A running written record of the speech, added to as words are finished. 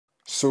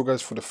So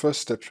guys, for the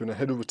first step, you want to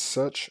head over to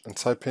search and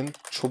type in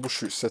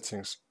troubleshoot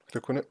settings.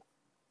 Click on it.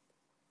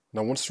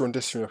 Now once you're on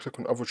this, you want to click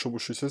on other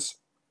troubleshooters.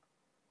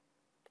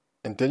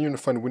 And then you want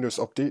to find Windows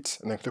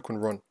Update and then click on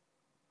run.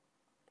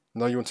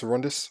 Now you want to run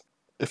this.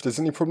 If there's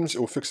any problems, it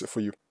will fix it for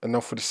you. And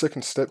now for the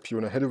second step, you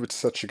want to head over to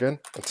search again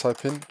and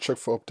type in check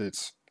for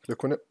updates.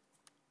 Click on it.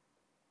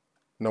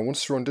 Now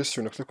once you're on this,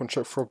 you want to click on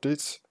check for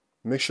updates.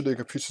 Make sure that your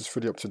computer is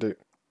fully up to date.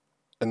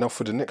 And now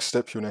for the next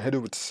step, you want to head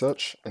over to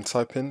search and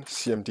type in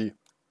CMD.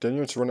 Then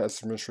you want to run it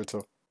as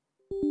administrator.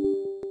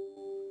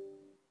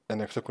 And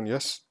then click on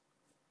yes.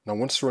 Now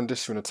once you're on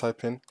this, you want to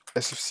type in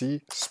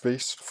sfc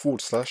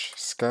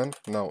 /scan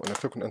now and then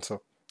click on enter.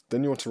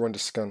 Then you want to run the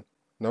scan.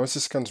 Now as the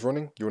scan's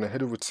running, you want to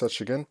head over to search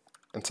again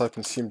and type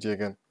in CMD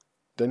again.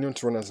 Then you want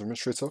to run as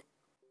administrator.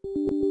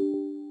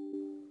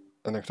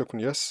 And then click on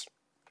yes.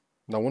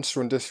 Now once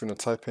you're on this, you want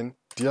to type in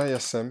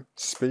DISM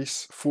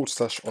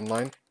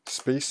 /online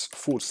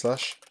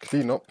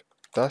 /cleanup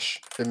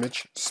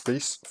 -image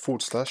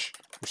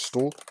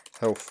 /restore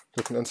health.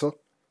 Click on enter.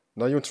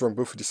 Now you want to run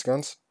both of these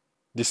scans.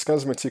 These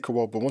scans may take a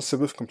while, but once they're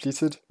both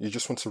completed, you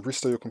just want to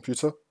restart your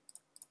computer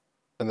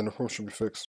and then the problem should be fixed.